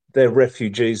online. They're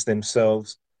refugees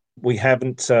themselves. We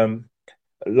haven't.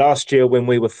 Last year, when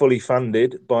we were fully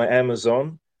funded by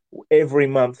Amazon, every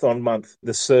month on month,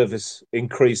 the service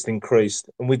increased.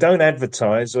 And we don't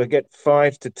advertise. I get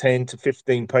 5 to 10 to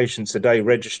 15 patients a day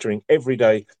registering every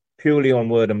day, purely on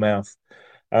word of mouth.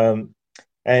 And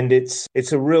it's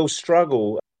a real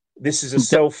struggle. This is a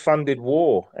self-funded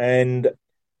war, and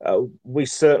we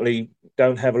certainly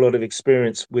don't have a lot of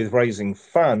experience with raising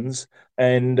funds.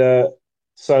 And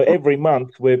so every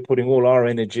month we're putting all our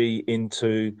energy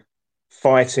into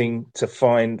fighting to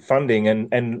find funding.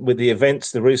 And with the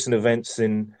recent events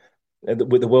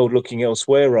with the world looking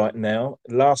elsewhere right now,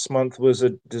 last month was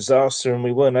a disaster, and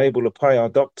we weren't able to pay our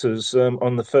doctors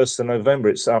on the 1st of November.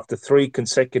 It's after 3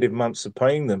 consecutive months of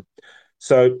paying them.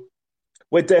 So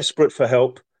we're desperate for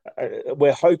help.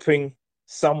 We're hoping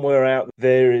somewhere out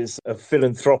there is a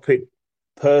philanthropic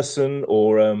person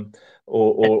or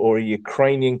a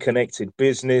Ukrainian connected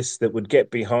business that would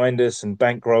get behind us and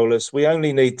bankroll us. We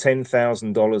only need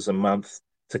 $10,000 a month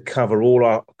to cover all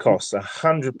our costs.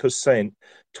 100%,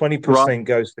 20%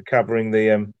 goes to covering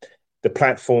the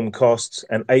platform costs,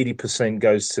 and 80%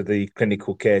 goes to the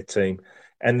clinical care team.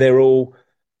 And they're all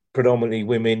predominantly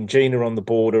women. Gina on the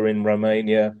border in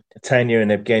Romania, Tanya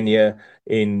and Evgenia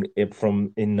in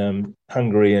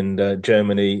Hungary and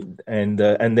Germany, and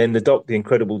then the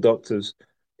incredible doctors.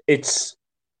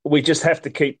 We just have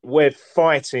to we're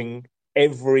fighting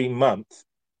every month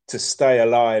to stay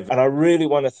alive. And I really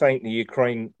want to thank the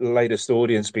Ukraine latest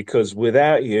audience, because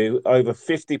without you, over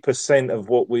 50% of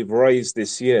what we've raised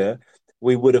this year,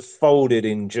 we would have folded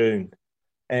in June.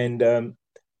 And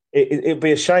it'd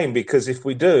be a shame, because if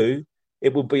we do,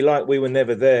 it would be like we were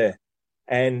never there.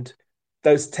 And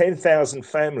those 10,000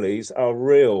 families are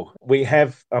real.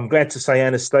 I'm glad to say,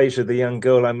 Anastasia, the young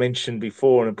girl I mentioned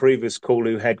before in a previous call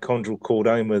who had chondral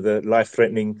chordoma, the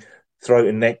life-threatening throat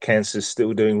and neck cancer, is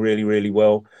still doing really, really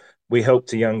well. We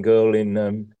helped a young girl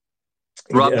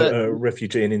a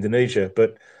refugee in Indonesia,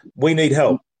 but we need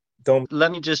help.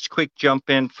 Let me just quick jump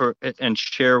in and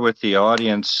share with the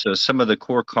audience some of the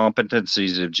core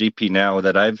competencies of GP Now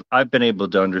that I've been able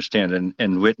to understand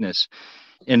and witness.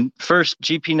 And first,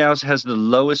 GP Now has the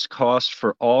lowest cost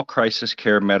for all crisis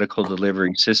care medical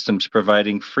delivery systems,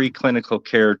 providing free clinical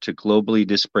care to globally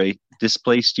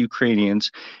displaced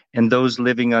Ukrainians and those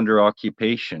living under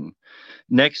occupation.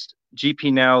 Next,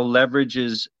 GP Now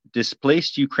leverages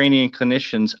displaced Ukrainian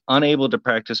clinicians unable to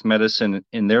practice medicine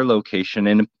in their location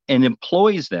and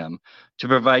employs them to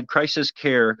provide crisis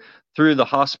care through the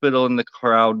hospital in the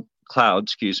cloud,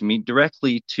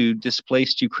 directly to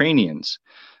displaced Ukrainians,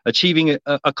 achieving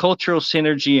a cultural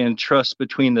synergy and trust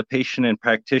between the patient and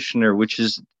practitioner, which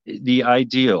is the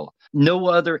ideal. No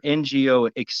other NGO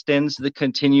extends the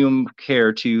continuum of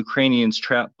care to Ukrainians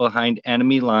trapped behind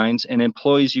enemy lines and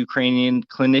employs Ukrainian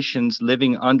clinicians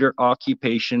living under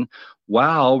occupation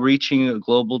while reaching a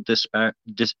global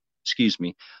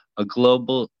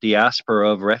diaspora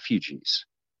of refugees.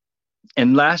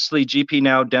 And lastly, GP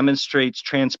Now demonstrates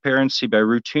transparency by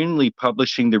routinely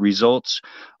publishing the results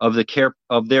of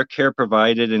their care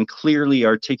provided, and clearly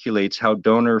articulates how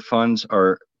donor funds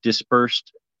are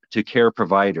dispersed to care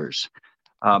providers.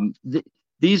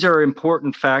 These are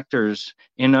important factors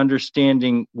in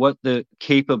understanding what the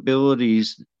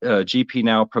capabilities GP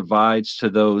Now provides to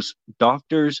those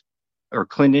doctors or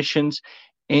clinicians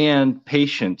and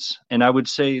patients. And I would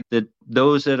say that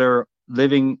those that are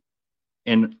living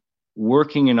and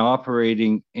working and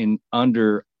operating in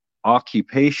under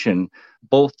occupation,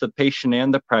 both the patient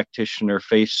and the practitioner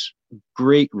face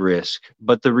great risk,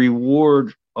 but the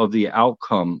reward of the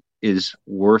outcome is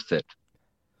worth it.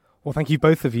 Well, thank you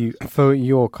both of you for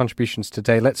your contributions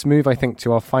today. Let's move, I think,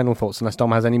 to our final thoughts, unless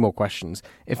Dom has any more questions.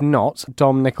 If not,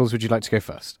 Dom Nichols, would you like to go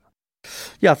first?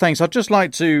 Yeah, thanks. I'd just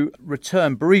like to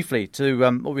return briefly to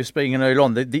what we were speaking earlier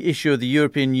on, the issue of the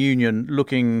European Union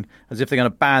looking as if they're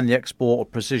going to ban the export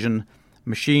of precision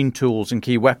machine tools and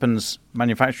key weapons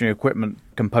manufacturing equipment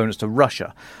components to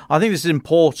Russia. I think this is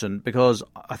important because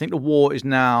I think the war is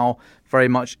now very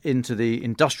much into the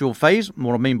industrial phase. And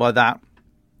what I mean by that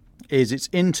is it's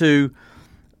into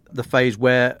the phase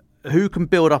where who can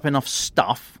build up enough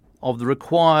stuff of the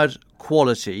required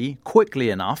quality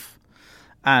quickly enough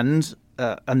and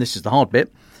this is the hard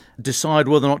bit, decide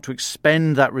whether or not to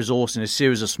expend that resource in a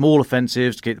series of small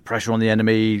offensives to keep the pressure on the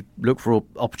enemy, look for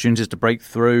opportunities to break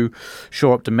through,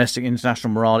 shore up domestic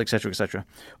international morale, etc., etc.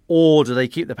 Or do they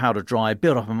keep the powder dry,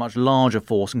 build up a much larger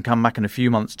force and come back in a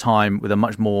few months' time with a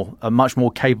much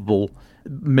more capable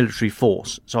military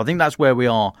force? So I think that's where we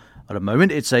are at the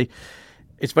moment.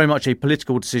 It's very much a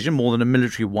political decision more than a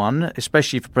military one,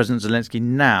 especially for President Zelensky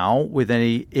now, with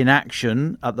any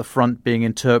inaction at the front being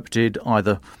interpreted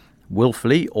either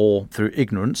willfully or through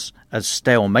ignorance as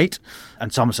stalemate.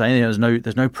 And some are saying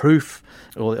there's no proof,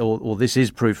 or this is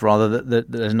proof rather,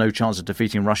 that there's no chance of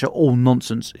defeating Russia. All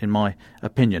nonsense, in my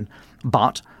opinion.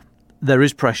 But there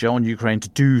is pressure on Ukraine to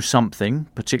do something,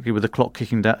 particularly with the clock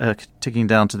ticking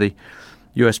down to the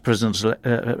US presidential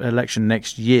election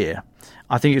next year.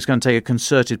 I think it's going to take a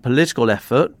concerted political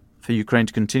effort for Ukraine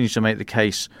to continue to make the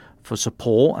case for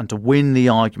support and to win the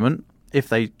argument if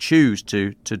they choose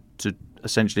to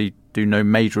essentially do no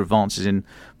major advances in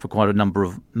for quite a number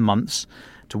of months,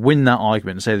 to win that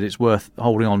argument and say that it's worth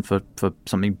holding on for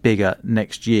something bigger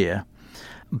next year.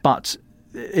 But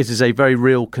it is a very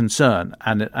real concern,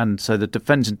 and so the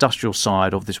defence industrial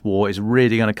side of this war is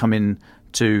really going to come in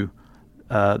to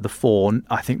the fore,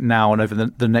 I think, now and over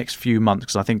the next few months,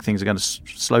 because I think things are going to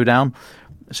slow down,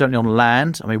 certainly on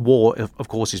land. I mean, war, of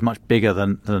course, is much bigger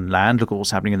than land. Look at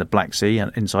what's happening in the Black Sea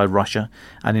and inside Russia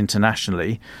and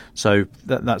internationally. So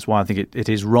that's why I think it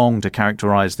is wrong to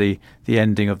characterise the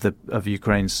ending of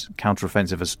Ukraine's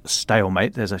counteroffensive as a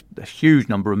stalemate. There's a huge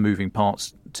number of moving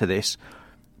parts to this,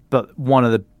 but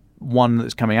one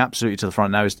that's coming absolutely to the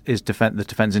front now is the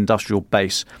defence industrial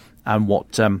base and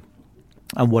what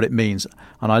it means.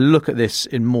 And I look at this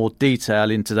in more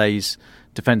detail in today's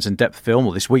Defence in Depth film,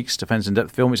 or this week's Defence in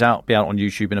Depth film. It's be out on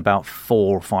YouTube in about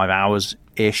 4 or 5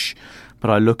 hours-ish. But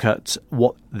I look at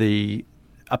what the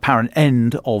apparent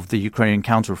end of the Ukrainian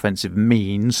counteroffensive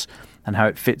means and how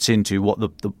it fits into what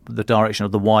the direction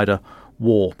of the wider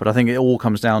war. But I think it all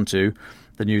comes down to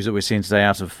the news that we're seeing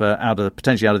today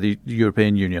potentially out of the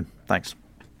European Union. Thanks.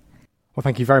 Well,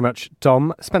 thank you very much,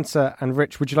 Dom. Spencer and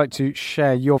Rich, would you like to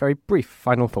share your very brief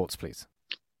final thoughts, please?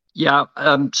 Yeah,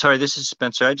 sorry, this is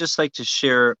Spencer. I'd just like to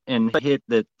share and hit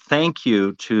that thank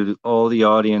you to all the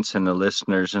audience and the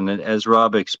listeners. And as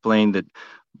Rob explained, that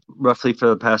roughly for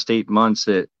the past 8 months,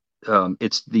 that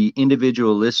it's the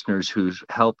individual listeners who've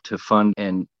helped to fund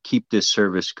and keep this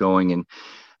service going. And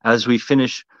as we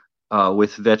finish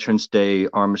with Veterans Day,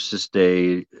 Armistice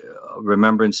Day,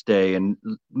 Remembrance Day, and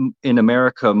in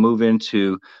America move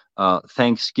into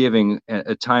Thanksgiving,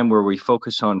 a time where we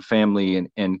focus on family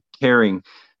and caring,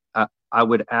 I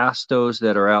would ask those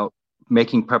that are out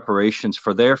making preparations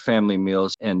for their family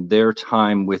meals and their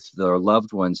time with their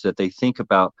loved ones, that they think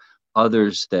about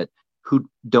others who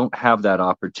don't have that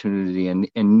opportunity and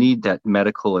need that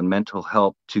medical and mental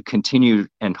help to continue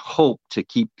and hope to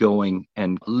keep going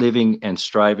and living and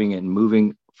striving and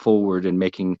moving forward and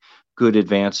making good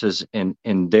advances in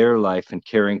their life and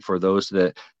caring for those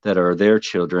that are their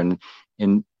children.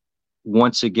 And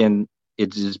once again,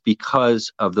 it is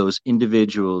because of those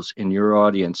individuals in your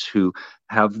audience who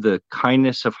have the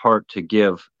kindness of heart to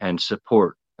give and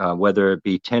support, whether it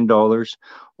be $10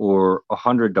 or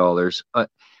 $100.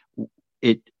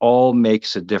 It all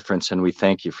makes a difference, and we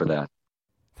thank you for that.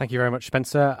 Thank you very much,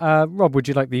 Spencer. Rob, would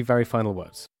you like the very final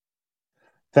words?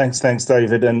 Thanks,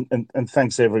 David, and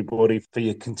thanks everybody for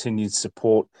your continued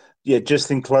support. Yeah,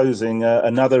 just in closing,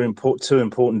 two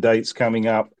important dates coming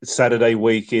up. Saturday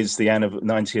week is the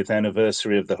 90th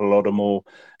anniversary of the Holodomor,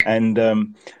 and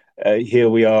here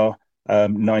we are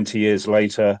 90 years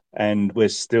later, and we're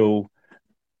still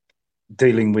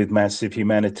dealing with massive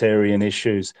humanitarian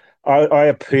issues. I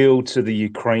appeal to the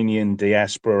Ukrainian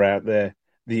diaspora out there,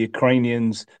 the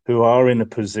Ukrainians who are in a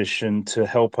position to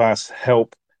help us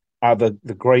help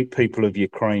the great people of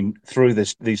Ukraine through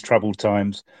these troubled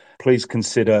times. Please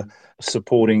consider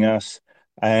supporting us.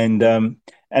 And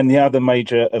the other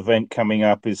major event coming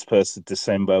up is 1st of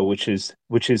December, which is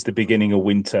the beginning of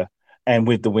winter. And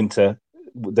with the winter,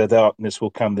 the darkness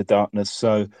will come the darkness.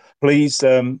 So please,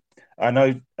 I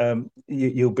know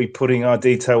you'll be putting our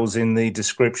details in the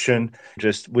description.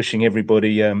 Just wishing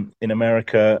everybody in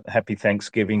America happy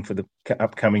Thanksgiving for the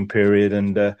upcoming period,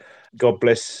 and God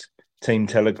bless Team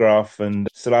Telegraph, and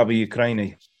Slava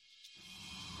Ukraini.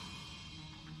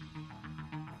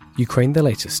 Ukraine the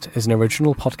Latest is an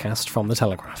original podcast from The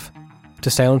Telegraph. To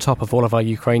stay on top of all of our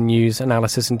Ukraine news,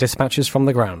 analysis and dispatches from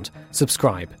the ground,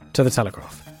 subscribe to The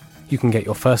Telegraph. You can get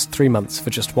your first 3 months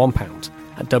for just £1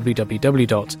 at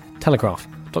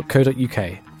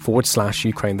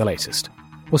www.telegraph.co.uk/Ukraine the Latest.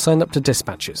 Or sign up to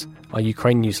Dispatches, our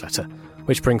Ukraine newsletter,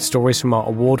 which brings stories from our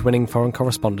award-winning foreign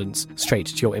correspondents straight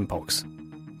to your inbox.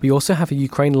 We also have a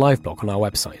Ukraine live blog on our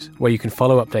website, where you can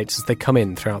follow updates as they come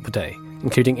in throughout the day,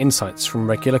 including insights from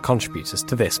regular contributors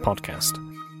to this podcast.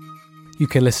 You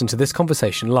can listen to this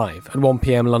conversation live at 1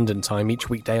 p.m. London time each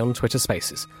weekday on Twitter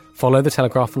Spaces. Follow The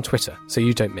Telegraph on Twitter so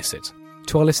you don't miss it.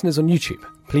 To our listeners on YouTube,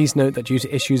 please note that due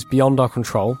to issues beyond our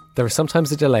control, there is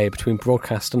sometimes a delay between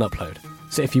broadcast and upload.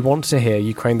 So if you want to hear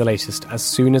Ukraine the Latest as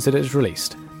soon as it is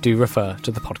released, do refer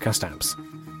to the podcast apps.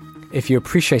 If you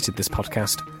appreciated this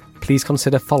podcast, please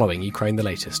consider following Ukraine the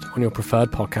Latest on your preferred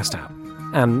podcast app.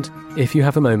 And, if you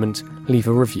have a moment, leave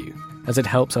a review, as it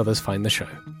helps others find the show.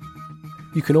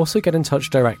 You can also get in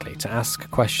touch directly to ask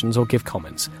questions or give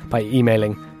comments by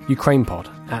emailing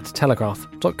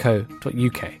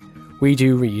ukrainepod@telegraph.co.uk. We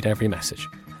do read every message.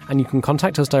 And you can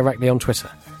contact us directly on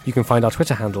Twitter. You can find our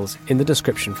Twitter handles in the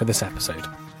description for this episode.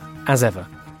 As ever,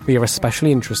 we are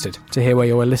especially interested to hear where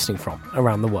you are listening from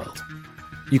around the world.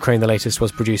 Ukraine the Latest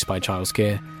was produced by Giles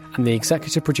Gear, and the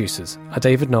executive producers are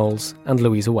David Knowles and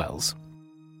Louisa Wells.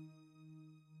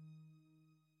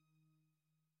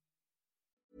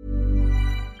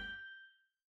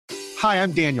 Hi,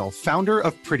 I'm Daniel, founder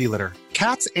of Pretty Litter.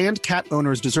 Cats and cat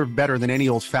owners deserve better than any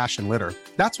old-fashioned litter.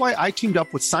 That's why I teamed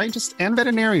up with scientists and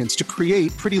veterinarians to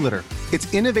create Pretty Litter.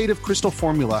 Its innovative crystal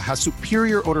formula has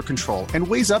superior odor control and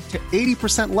weighs up to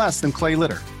 80% less than clay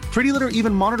litter. Pretty Litter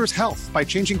even monitors health by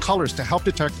changing colors to help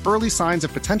detect early signs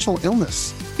of potential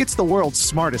illness. It's the world's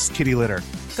smartest kitty litter.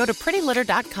 Go to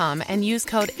prettylitter.com and use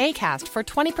code ACAST for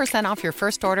 20% off your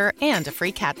first order and a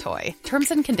free cat toy.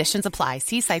 Terms and conditions apply.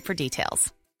 See site for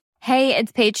details. Hey,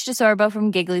 it's Paige DeSorbo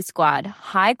from Giggly Squad.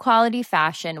 High quality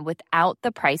fashion without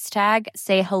the price tag.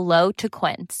 Say hello to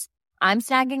Quince. I'm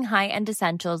snagging high-end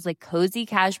essentials like cozy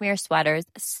cashmere sweaters,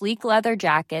 sleek leather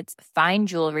jackets, fine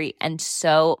jewelry, and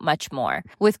so much more.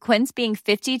 With Quince being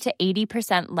 50 to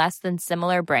 80% less than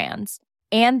similar brands.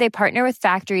 And they partner with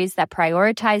factories that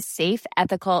prioritize safe,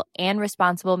 ethical, and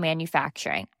responsible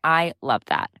manufacturing. I love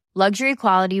that. Luxury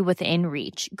quality within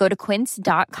reach. Go to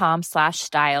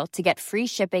quince.com/style to get free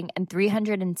shipping and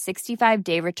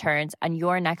 365-day returns on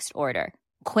your next order.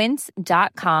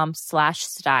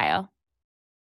 Quince.com/style.